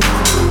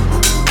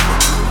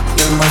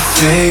 you're my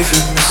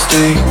favorite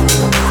mistake.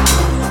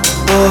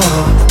 Oh,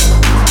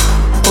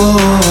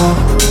 oh,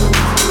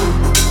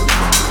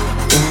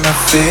 you're my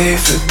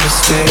favorite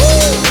mistake.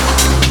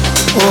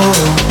 Oh,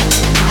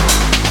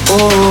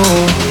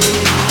 oh,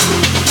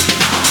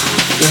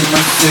 you're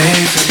my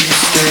favorite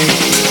mistake.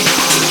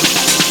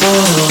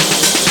 Oh,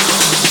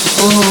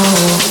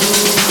 oh,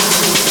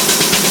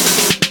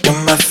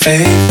 you're my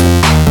favorite.